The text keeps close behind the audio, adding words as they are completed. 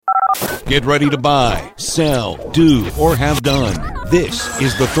Get ready to buy, sell, do, or have done. This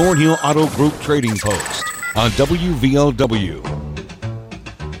is the Thornhill Auto Group Trading Post on WVOW.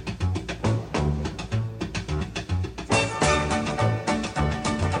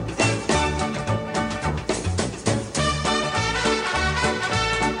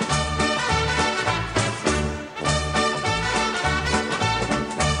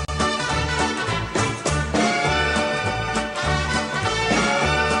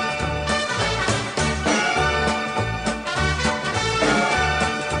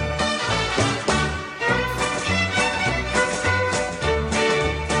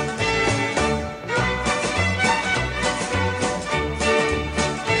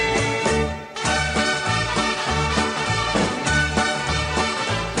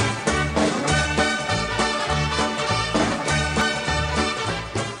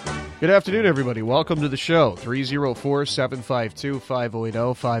 Good afternoon, everybody. Welcome to the show.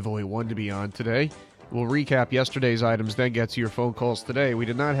 304-752-5080, 5081 to be on today. We'll recap yesterday's items, then get to your phone calls today. We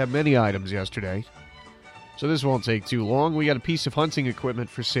did not have many items yesterday, so this won't take too long. We got a piece of hunting equipment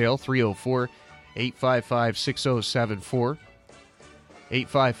for sale, 304-855-6074,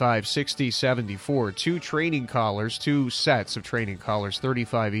 855-6074. Two training collars, two sets of training collars,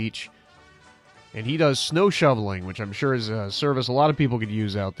 35 each. And he does snow shoveling, which I'm sure is a service a lot of people could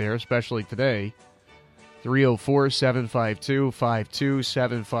use out there, especially today.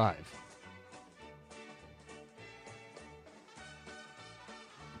 304-752-5275.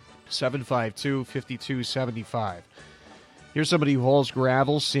 $752-5275. Here's somebody who hauls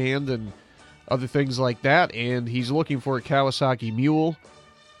gravel, sand, and other things like that, and he's looking for a Kawasaki Mule.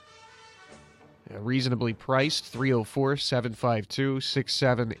 Reasonably priced,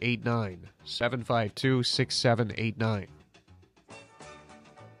 304-752-6789. 752-6789.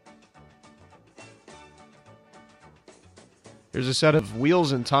 Here's a set of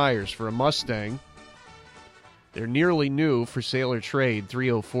wheels and tires for a Mustang. They're nearly new, for sale or trade,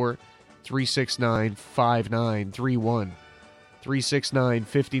 304-369-5931.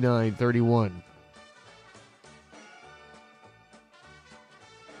 369-5931.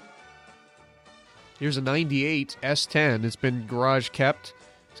 Here's a 98 S10. It's been garage kept.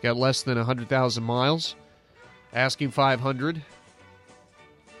 It's got less than 100,000 miles. Asking $500.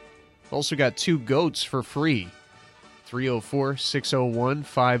 Also got two goats for free.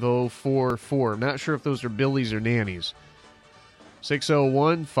 304-601-5044. I'm not sure if those are Billies or Nannies.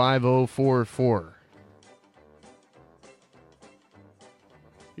 601-5044.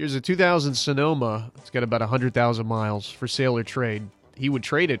 Here's a 2000 Sonoma. It's got about 100,000 miles, for sale or trade. He would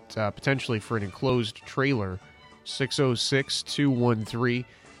trade it potentially for an enclosed trailer. 606-213-0130.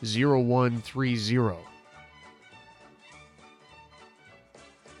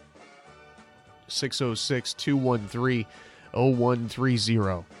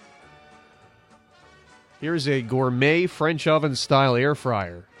 606-213-0130. Here's a gourmet French oven style air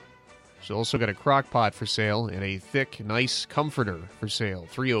fryer. It's also got a crock pot for sale and a thick, nice comforter for sale.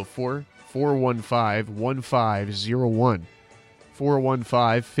 304-415-1501.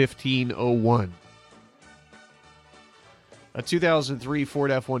 415-1501. A 2003 Ford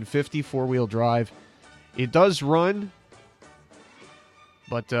F-150 four-wheel drive. It does run,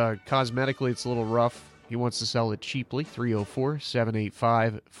 but cosmetically it's a little rough. He wants to sell it cheaply.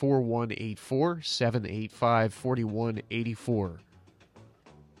 304-785-4184, 785-4184.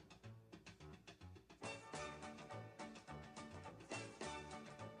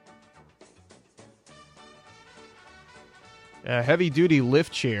 A heavy-duty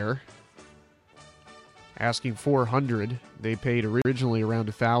lift chair, asking $400. They paid originally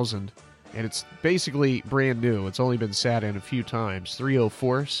around $1,000, and it's basically brand new. It's only been sat in a few times.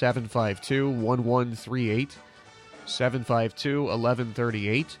 304-752-1138,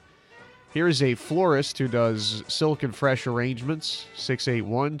 752-1138. Here's a florist who does silk and fresh arrangements.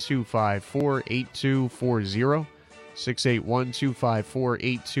 681-254-8240,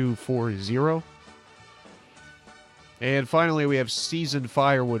 681-254-8240. And finally, we have seasoned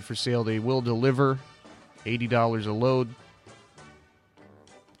firewood for sale. They will deliver, $80 a load.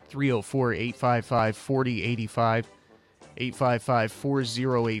 304-855-4085,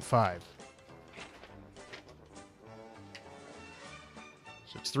 855-4085.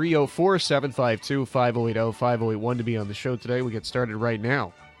 So it's 304-752-5080, 5081 to be on the show today. We get started right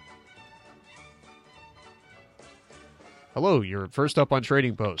now. Hello, you're first up on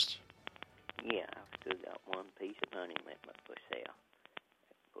Trading Post. Yeah, I've still got one piece of hunting equipment for sale.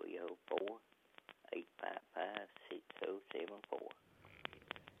 304-855-6074.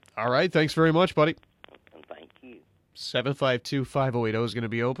 All right, thanks very much, buddy. Thank you. 752-5080 is going to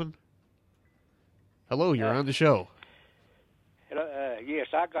be open. Hello, you're on the show. Hello, yes,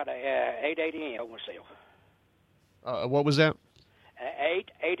 I got a 880 amp on sale. What was that?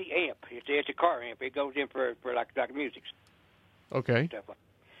 880 amp. It's a car amp. It goes in for like music Okay. stuff.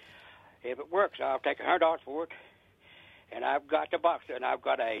 If it works, I'll take $100 for it. And I've got the box, and I've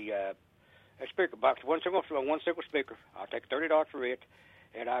got a speaker box, one single speaker. I'll take $30 for it.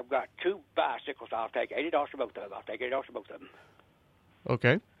 And I've got 2 bicycles. I'll take $80 for both of them. I'll take $80 for both of them.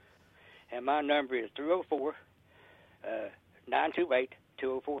 Okay. And my number is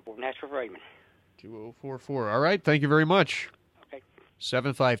 304-928-2044. And that's for Raymond. 2044. All right. Thank you very much. Okay.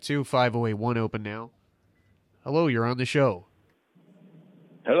 752-5081 open now. Hello, you're on the show.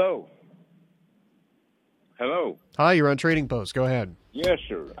 Hello. Hello. Hi, you're on Trading Post. Go ahead. Yes,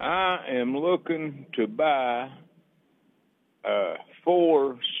 sir. I am looking to buy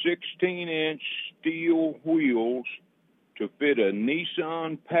 4 16-inch steel wheels to fit a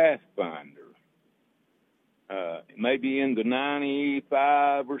Nissan Pathfinder. Maybe in the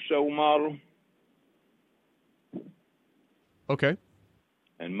 95 or so model. Okay.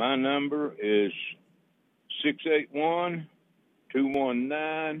 And my number is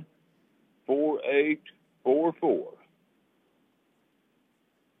 681-219-4844.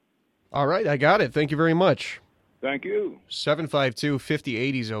 All right, I got it. Thank you very much. Thank you.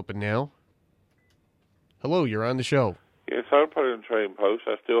 752-5080 is open now. Hello, you're on the show. Yes, I'm putting in Trading Post.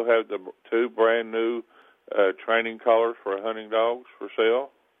 I still have the 2 brand new training collars for hunting dogs for sale,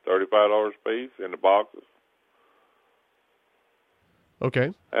 $35 a piece in the boxes.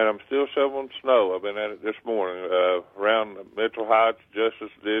 Okay. And I'm still shoveling snow. I've been at it this morning around Mitchell Heights, Justice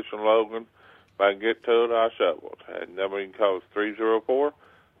Edition, Logan. If I can get to it, I'll shovel it. And number you can call is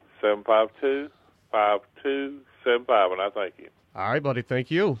 304-752-5275, and I thank you. All right, buddy. Thank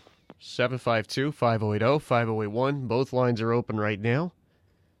you. 752-5080-5081. Both lines are open right now.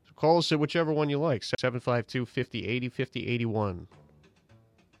 So call us at whichever one you like. 752-5080, 5081.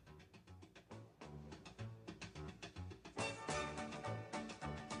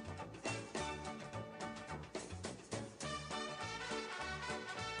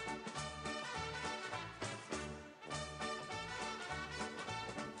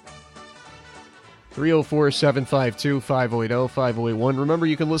 (304-752-5080-5081). Remember,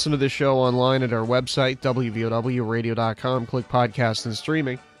 you can listen to this show online at our website, WVOWradio.com. Click podcast and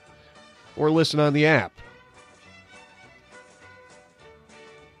streaming, or listen on the app.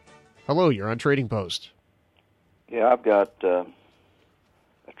 Hello, you're on Trading Post. Yeah, I've got a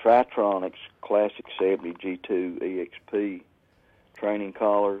Tritronics Classic 70 G2 EXP training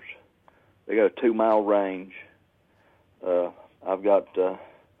collars. They got a 2-mile range. I've got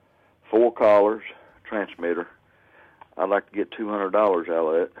 4 collars, transmitter. I'd like to get $200 out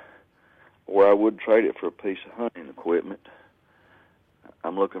of it, or I would trade it for a piece of hunting equipment.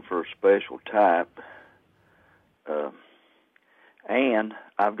 I'm looking for a special type. And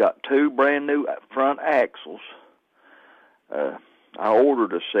I've got 2 brand new front axles. I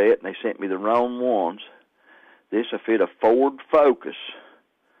ordered a set, and they sent me the wrong ones. This will fit a Ford Focus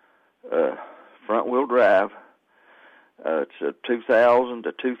front-wheel drive. It's a 2000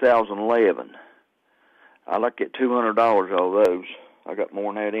 to 2011. I'd like to get $200 out of those. I got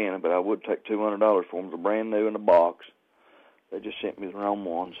more than that in it, but I would take $200 for them. They're brand new in the box. They just sent me the wrong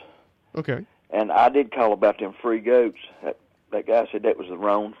ones. Okay. And I did call about them free goats. That guy said that was the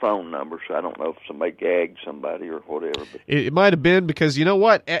wrong phone number, so I don't know if somebody gagged somebody or whatever. But It might have been because, you know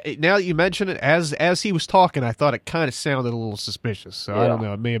what? Now that you mention it, as he was talking, I thought it kind of sounded a little suspicious. So I don't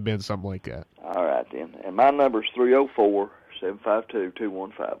know. It may have been something like that. All right, then. And my number is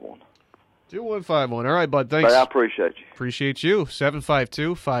 304-752-2151. 2151. All right, bud. Thanks. But I appreciate you. Appreciate you.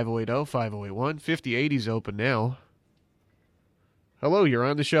 752-5080-5081. 5080 is open now. Hello, you're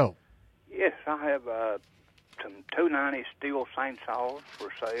on the show. Yes, I have some 290 steel Saint saws for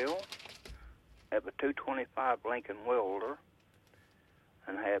sale. I have a 225 Lincoln welder,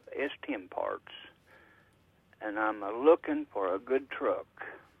 and I have S10 parts. And I'm looking for a good truck.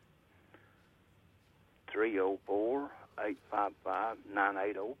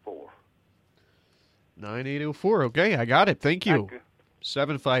 304-855-9804. 9804. Okay, I got it. Thank you. Thank you.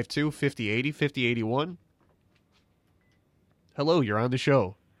 752-5080, 5081. Hello, you're on the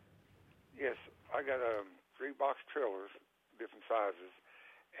show. Yes, I got 3 box trailers, different sizes,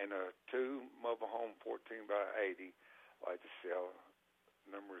 and 2 mobile home 14 by 80. Like to sell.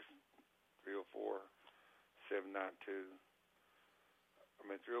 Numbers 304-792.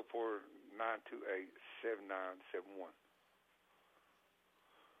 304-928-7971.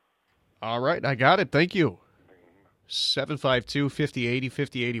 All right, I got it. Thank you. 752-5080,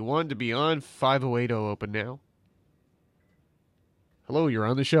 5081 to be on. 5080 open now. Hello, you're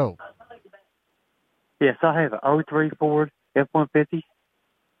on the show. Yes, I have an 03 Ford F-150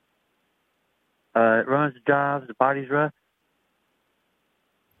 It runs, drives, the body's rough.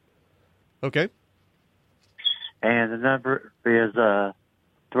 Okay. And the number is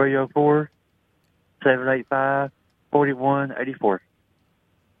 304-785-4184.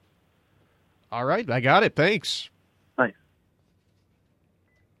 All right, I got it. Thanks. Thanks.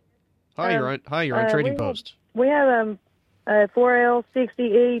 Hi, you're on Trading Post. We have a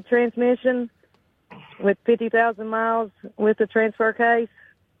 4L60E transmission with 50,000 miles with a transfer case.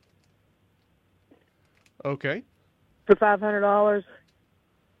 Okay. For $500.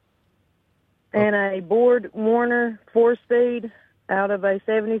 And a Board Warner 4-speed out of a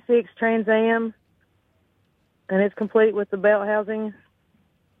 76 Trans Am. And it's complete with the belt housing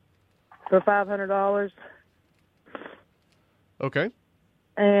for $500. Okay.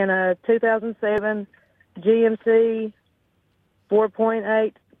 And a 2007 GMC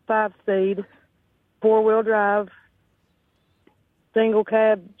 4.8 5-speed, 4-wheel drive, single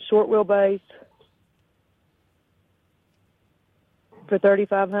cab, short wheelbase for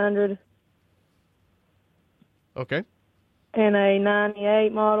 $3,500. Okay. And a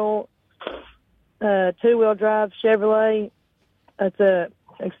 98 model 2-wheel drive Chevrolet. It's a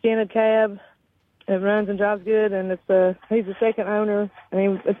extended cab. It runs and drives good, and it's he's the second owner, and he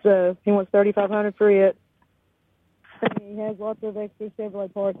wants $3,500 for it. And he has lots of extra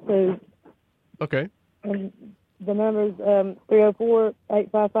Chevrolet parts too. Okay. And the number is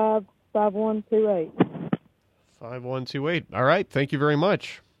 304-855-5128. 5128. All right. Thank you very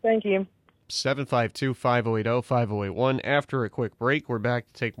much. Thank you. 752-5080-5081. After a quick break, we're back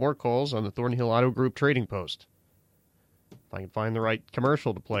to take more calls on the Thornhill Auto Group Trading Post. If I can find the right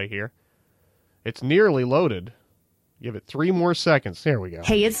commercial to play here. It's nearly loaded. Give it 3 more seconds. There we go.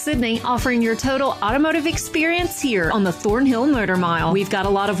 Hey, it's Sydney, offering your total automotive experience here on the Thornhill Motor Mile. We've got a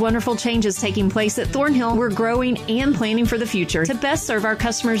lot of wonderful changes taking place at Thornhill. We're growing and planning for the future to best serve our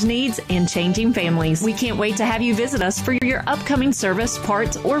customers' needs and changing families. We can't wait to have you visit us for your upcoming service,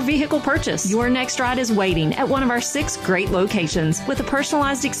 parts, or vehicle purchase. Your next ride is waiting at one of our 6 great locations with a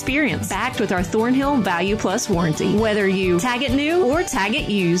personalized experience backed with our Thornhill Value Plus warranty. Whether you tag it new or tag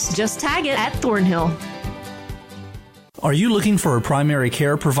it used, just tag it at Thornhill. Are you looking for a primary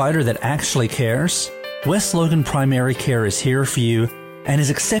care provider that actually cares? West Logan Primary Care is here for you and is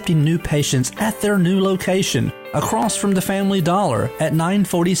accepting new patients at their new location across from the Family Dollar at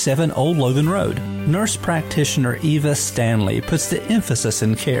 947 Old Logan Road. Nurse practitioner Eva Stanley puts the emphasis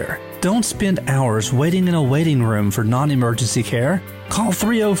in care. Don't spend hours waiting in a waiting room for non-emergency care. Call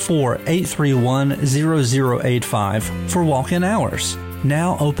 304-831-0085 for walk-in hours.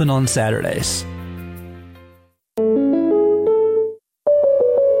 Now open on Saturdays.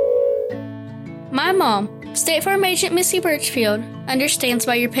 My mom, State Farm agent Missy Birchfield, understands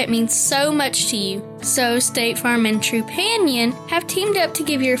why your pet means so much to you. So State Farm and Trupanion have teamed up to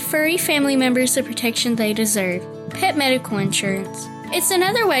give your furry family members the protection they deserve. Pet medical insurance. It's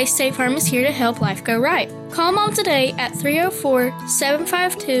another way State Farm is here to help life go right. Call Mom today at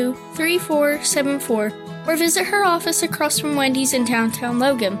 304-752-3474 or visit her office across from Wendy's in downtown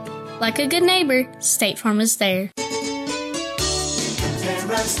Logan. Like a good neighbor, State Farm is there.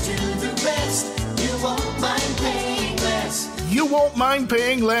 You won't mind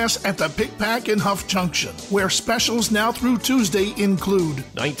paying less at the Pick Pack in Huff Junction, where specials now through Tuesday include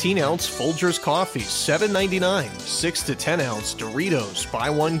 19-ounce Folgers coffee, $7.99. 6 to 10-ounce Doritos, buy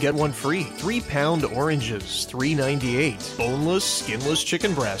one, get one free. 3-pound oranges, $3.98. Boneless, skinless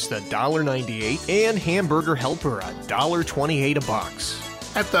chicken breast, $1.98. And hamburger helper, $1.28 a box.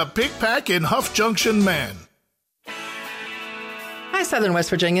 At the Pick Pack in Huff Junction, man. Hi, Southern West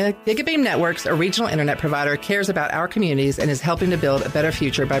Virginia. GigaBeam Networks, a regional internet provider, cares about our communities and is helping to build a better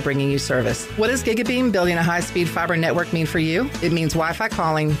future by bringing you service. What does GigaBeam building a high-speed fiber network mean for you? It means Wi-Fi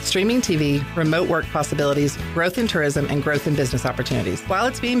calling, streaming TV, remote work possibilities, growth in tourism, and growth in business opportunities. While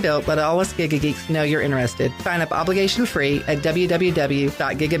it's being built, let all us Giga Geeks know you're interested. Sign up obligation-free at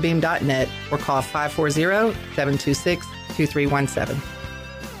www.gigabeam.net or call 540-726-2317.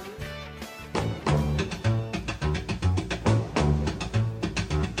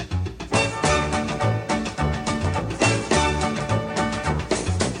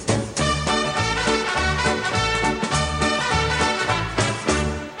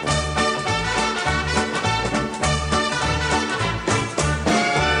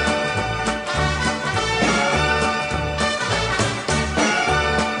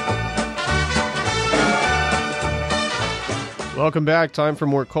 Welcome back. Time for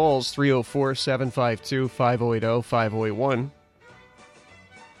more calls. 304-752-5080, 5081.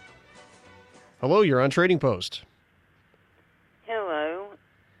 Hello, you're on Trading Post. Hello.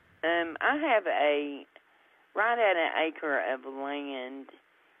 I have right at an acre of land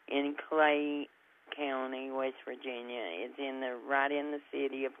in Clay County, West Virginia. It's right in the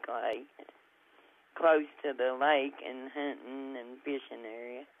city of Clay, close to the lake and hunting and fishing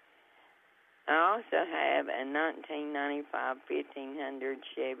area. I also have a 1995 1500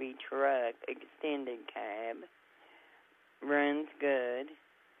 Chevy truck, extended cab. Runs good.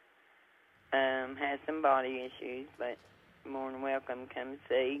 Has some body issues, but more than welcome. Come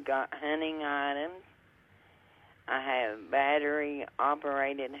see. Got hunting items. I have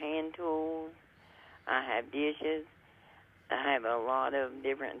battery-operated hand tools. I have dishes. I have a lot of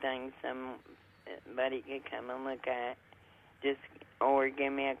different things somebody could come and look at. Or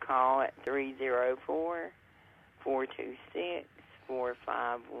give me a call at 304-426-4511.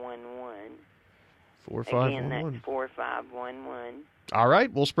 4511. Again, that's 4511. All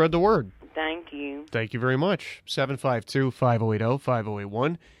right, we'll spread the word. Thank you. Thank you very much.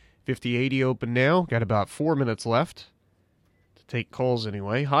 752-5080-5081. 5080 open now. Got about 4 minutes left to take calls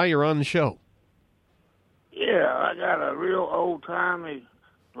anyway. Hi, you're on the show. Yeah, I got a real old-timey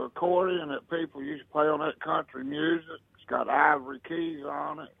accordion that people used to play on that country music. It's got ivory keys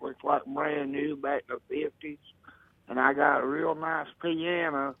on it. Looks like brand new back in the 50s. And I got a real nice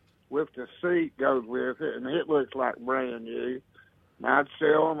piano with the seat goes with it, and it looks like brand new. And I'd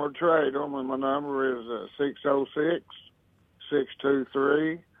sell them or trade them, and my number is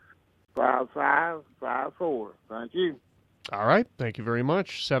 606-623-5554. Thank you. All right, thank you very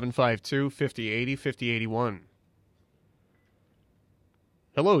much. 752-5080, 5081.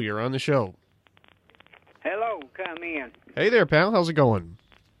 Hello, you're on the show. Hello, come in. Hey there, pal. How's it going?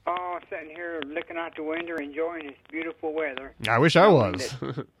 Oh, sitting here looking out the window, enjoying this beautiful weather. I wish I was.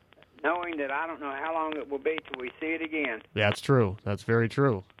 Knowing that I don't know how long it will be till we see it again. That's true. That's very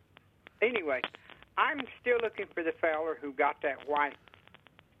true. Anyway, I'm still looking for the feller who got that white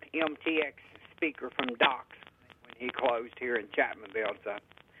MTX speaker from Doc's when he closed here in Chapmanville. It's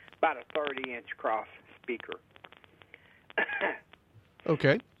about a 30-inch cross speaker.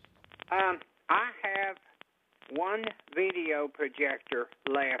 Okay. I have one video projector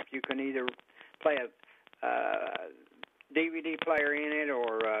left. You can either play a DVD player in it,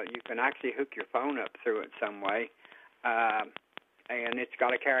 or you can actually hook your phone up through it some way. And it's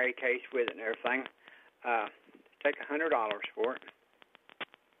got a carry case with it and everything. Take $100 for it.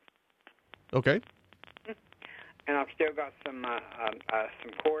 Okay. And I've still got some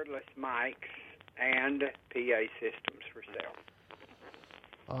cordless mics and PA systems for sale.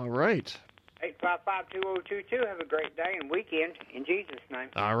 All right. 855-2022. Have a great day and weekend in Jesus' name.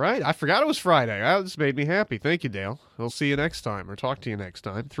 All right. I forgot it was Friday. This made me happy. Thank you, Dale. We'll see you next time, or talk to you next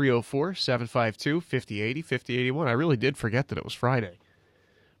time. 304-752-5080, 5081. I really did forget that it was Friday.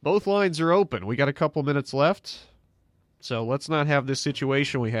 Both lines are open. We got a couple minutes left, so let's not have this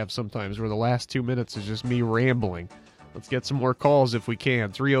situation we have sometimes where the last 2 minutes is just me rambling. Let's get some more calls if we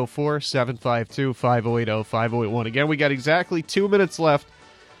can. 304-752-5080, 5081. Again, we got exactly 2 minutes left.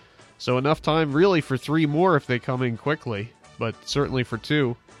 So enough time really for 3 more if they come in quickly, but certainly for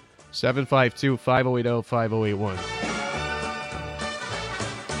 2. 752-5080, 5081.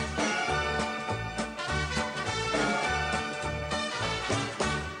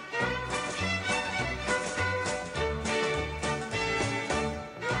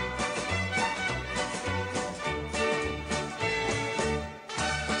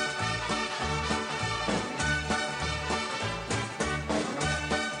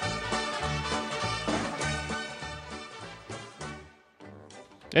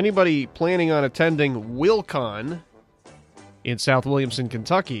 Anybody planning on attending WillCon in South Williamson,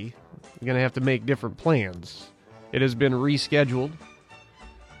 Kentucky, you're going to have to make different plans. It has been rescheduled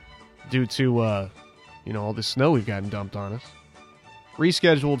due to, all the snow we've gotten dumped on us.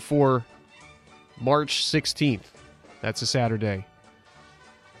 Rescheduled for March 16th. That's a Saturday.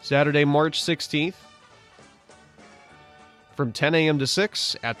 Saturday, March 16th from 10 a.m. to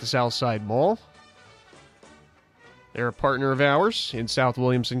 6 at the Southside Mall. They're a partner of ours in South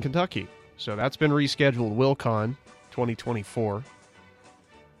Williamson, Kentucky. So that's been rescheduled, WillCon 2024,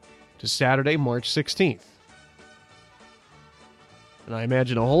 to Saturday, March 16th. And I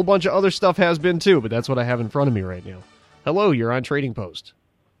imagine a whole bunch of other stuff has been too, but that's what I have in front of me right now. Hello, you're on Trading Post.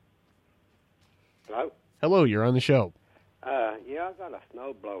 Hello? Hello, you're on the show. Yeah, I got a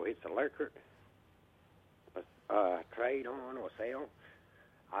snowblower. It's electric. Trade on or sale.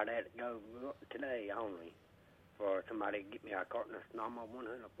 I'd have it go today only for somebody to get me a carton of normal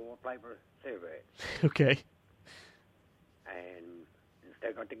 104 flavor cigarettes. Okay. And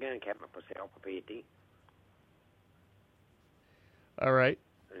they got the gun cabinet for sale for 50. All right.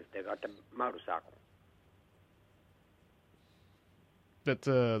 And they got the motorcycle. That's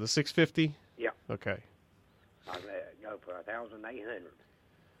the 650? Yeah. Okay. I'd let it go for $1,800.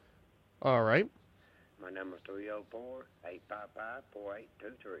 All right. My number is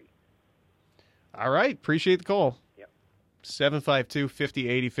 304-855-4823. All right. Appreciate the call. Yep.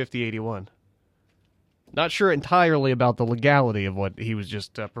 752-5080, 5081. Not sure entirely about the legality of what he was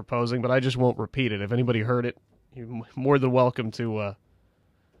just proposing, but I just won't repeat it. If anybody heard it, you're more than welcome to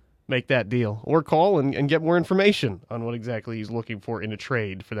make that deal. Or call and get more information on what exactly he's looking for in a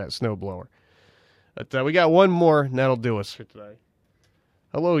trade for that snowblower. But we got one more, and that'll do us for today.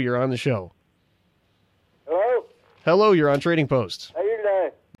 Hello, you're on the show. Hello? Hello, you're on Trading Post. How you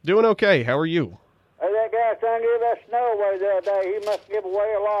doing? Doing okay. How are you? Hey, that guy trying to give that snow away the other day, he must give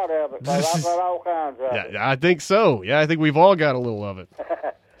away a lot of it, 'cause I've got all kinds of it. Yeah, I think so. Yeah, I think we've all got a little of it. Hey,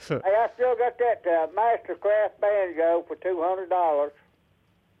 I still got that Mastercraft banjo for $200.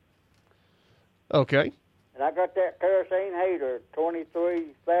 Okay. And I got that kerosene heater,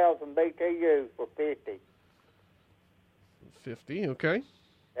 23,000 BTU for $50. 50, okay.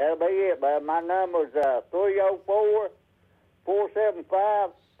 That'll be it, bud. My number's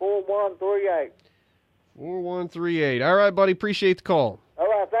 304-475-4138. 4138. All right, buddy. Appreciate the call. All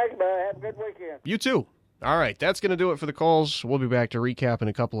right, thanks, bud. Have a good weekend. You too. All right, that's going to do it for the calls. We'll be back to recap in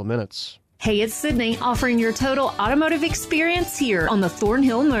a couple of minutes. Hey, it's Sydney, offering your total automotive experience here on the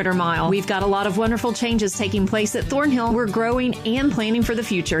Thornhill Motor Mile. We've got a lot of wonderful changes taking place at Thornhill. We're growing and planning for the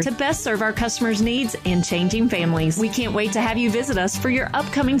future to best serve our customers' needs and changing families. We can't wait to have you visit us for your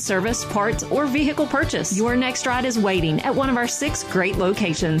upcoming service, parts, or vehicle purchase. Your next ride is waiting at one of our 6 great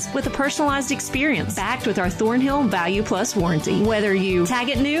locations with a personalized experience backed with our Thornhill Value Plus warranty. Whether you tag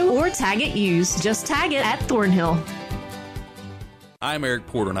it new or tag it used, just tag it at Thornhill. I'm Eric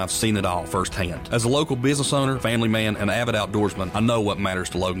Porter, and I've seen it all firsthand. As a local business owner, family man, and avid outdoorsman, I know what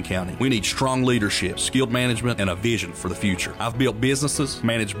matters to Logan County. We need strong leadership, skilled management, and a vision for the future. I've built businesses,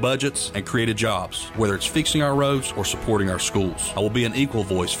 managed budgets, and created jobs, whether it's fixing our roads or supporting our schools. I will be an equal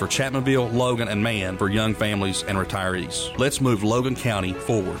voice for Chapmanville, Logan, and Man for young families and retirees. Let's move Logan County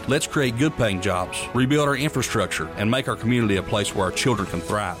forward. Let's create good-paying jobs, rebuild our infrastructure, and make our community a place where our children can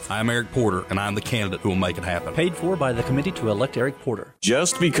thrive. I'm Eric Porter, and I'm the candidate who will make it happen. Paid for by the committee to elect Eric Porter.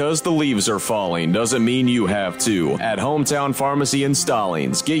 Just because the leaves are falling doesn't mean you have to. At Hometown Pharmacy in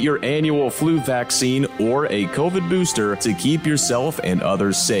Stallings, get your annual flu vaccine or a COVID booster to keep yourself and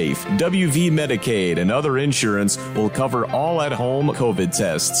others safe. WV Medicaid and other insurance will cover all at-home COVID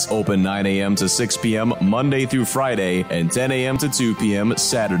tests. Open 9 a.m. to 6 p.m. Monday through Friday and 10 a.m. to 2 p.m.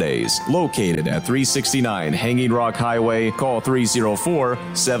 Saturdays. Located at 369 Hanging Rock Highway, call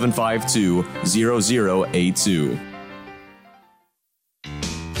 304-752-0082.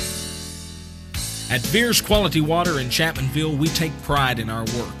 At Veer's Quality Water in Chapmanville, we take pride in our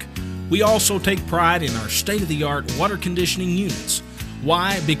work. We also take pride in our state-of-the-art water conditioning units.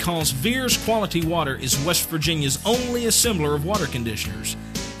 Why? Because Veer's Quality Water is West Virginia's only assembler of water conditioners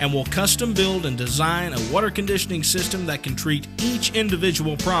and will custom build and design a water conditioning system that can treat each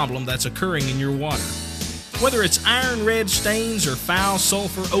individual problem that's occurring in your water. Whether it's iron red stains or foul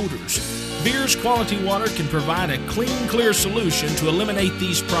sulfur odors, Veer's Quality Water can provide a clean, clear solution to eliminate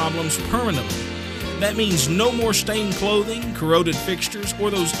these problems permanently. That means no more stained clothing, corroded fixtures,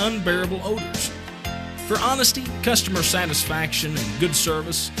 or those unbearable odors. For honesty, customer satisfaction, and good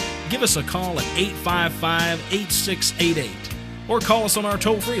service, give us a call at 855-8688 or call us on our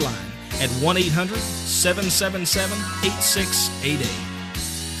toll-free line at 1-800-777-8688.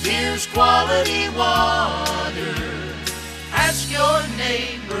 Here's quality water. Ask your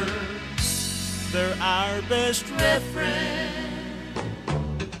neighbor. They're our best reference.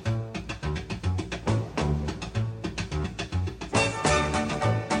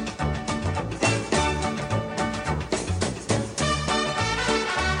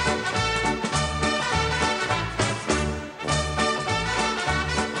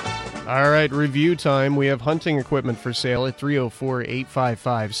 All right, review time. We have hunting equipment for sale at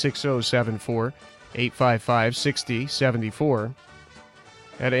 304-855-6074, 855-6074.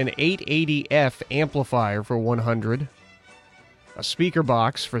 At an 880F amplifier for $100, a speaker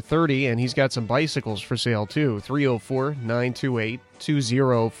box for $30, and he's got some bicycles for sale too.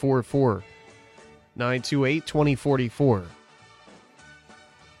 304-928-2044, 928-2044.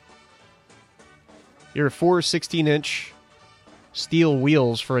 Your 4 16-inch steel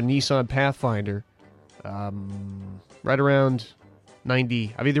wheels for a Nissan Pathfinder, right around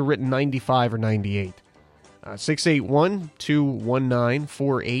 90. I've either written 95 or 98.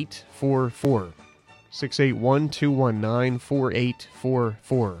 681-219-4844.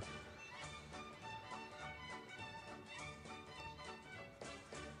 681-219-4844.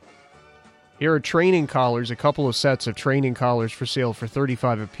 Here are training collars, a couple of sets of training collars for sale for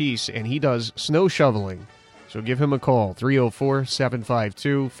 $35 apiece, and he does snow shoveling. So give him a call,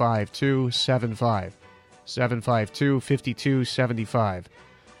 304-752-5275. 752-5275.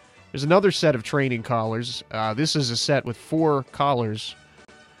 There's another set of training collars. This is a set with 4 collars.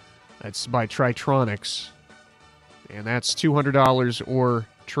 That's by Tritronics. And that's $200 or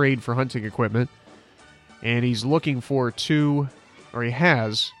trade for hunting equipment. And he's looking for he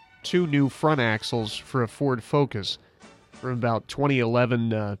has 2 new front axles for a Ford Focus from about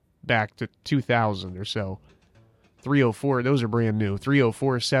 2011 back to 2000 or so. 304, those are brand new.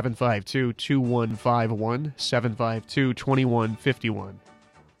 304-752-2151, 752-2151.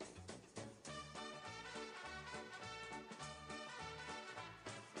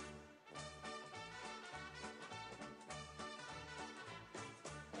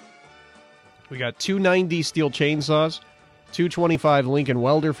 We got 290 steel chainsaws, 225 Lincoln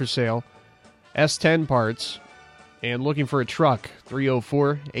Welder for sale, S10 parts, and looking for a truck,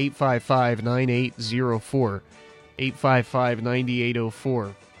 304-855-9804,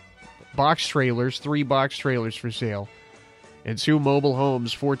 855-9804. Box trailers, 3 box trailers for sale, and 2 mobile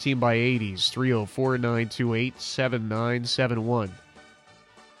homes, 14 by 80s, 304-928-7971.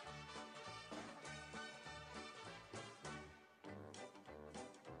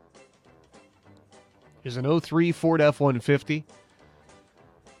 Is an 03 Ford F-150.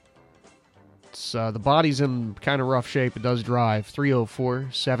 It's, the body's in kind of rough shape. It does drive.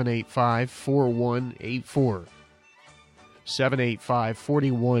 304-785-4184.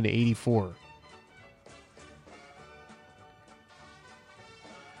 785-4184.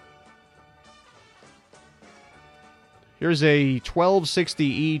 Here's a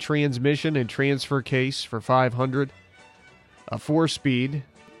 1260E transmission and transfer case for $500. A 4-speed.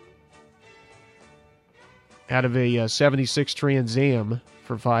 Out of a 76 Trans Am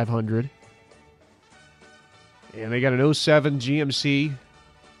for $500. And they got an 07 GMC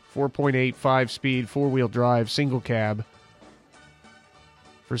 4.8 5-speed 4-wheel drive single cab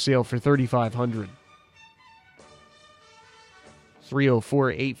for sale for $3,500.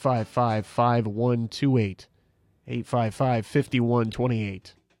 304-855-5128.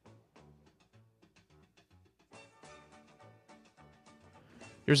 855-5128.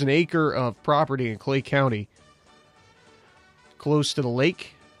 There's an acre of property in Clay County close to the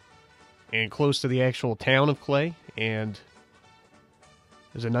lake and close to the actual town of Clay, and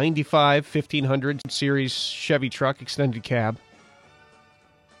there's a 95 1500 series Chevy truck extended cab.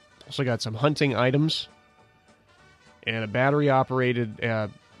 Also got some hunting items and a battery-operated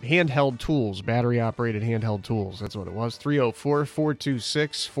handheld tools. Battery-operated handheld tools. That's what it was.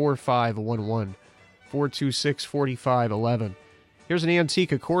 304-426-4511. 426-4511. Here's an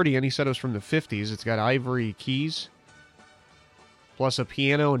antique accordion. He said it was from the 50s. It's got ivory keys, plus a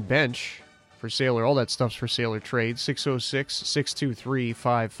piano and bench for sailor. All that stuff's for sailor trade.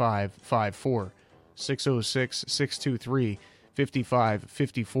 606-623-5554.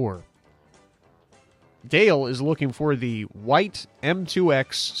 606-623-5554. Dale is looking for the white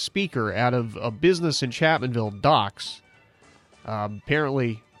M2X speaker out of a business in Chapmanville, Docks.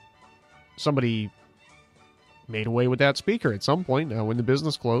 Apparently, somebody made away with that speaker at some point when the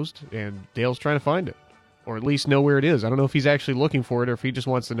business closed, and Dale's trying to find it, or at least know where it is. I don't know if he's actually looking for it or if he just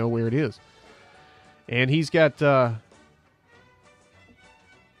wants to know where it is. And he's got, well,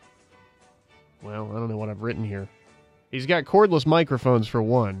 I don't know what I've written here. He's got cordless microphones for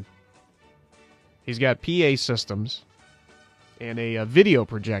one. He's got PA systems and a video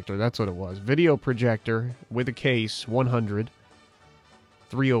projector. That's what it was. Video projector with a case, 100.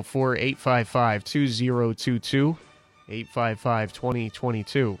 304-855-2022.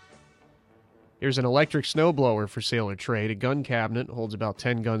 855-2022. Here's an electric snowblower for sale or trade. A gun cabinet holds about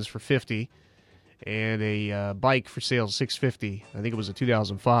 10 guns for $50. And a bike for sale, $650. I think it was a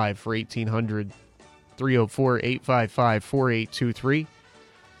 2005 for $1,800. 304-855-4823.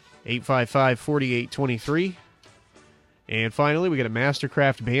 855-4823. And finally, we got a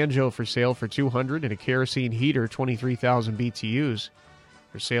Mastercraft banjo for sale for $200 and a kerosene heater, 23,000 BTUs,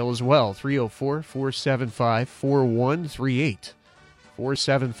 for sale as well. 304-475-4138.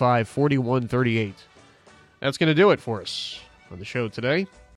 475-4138. That's going to do it for us on the show today.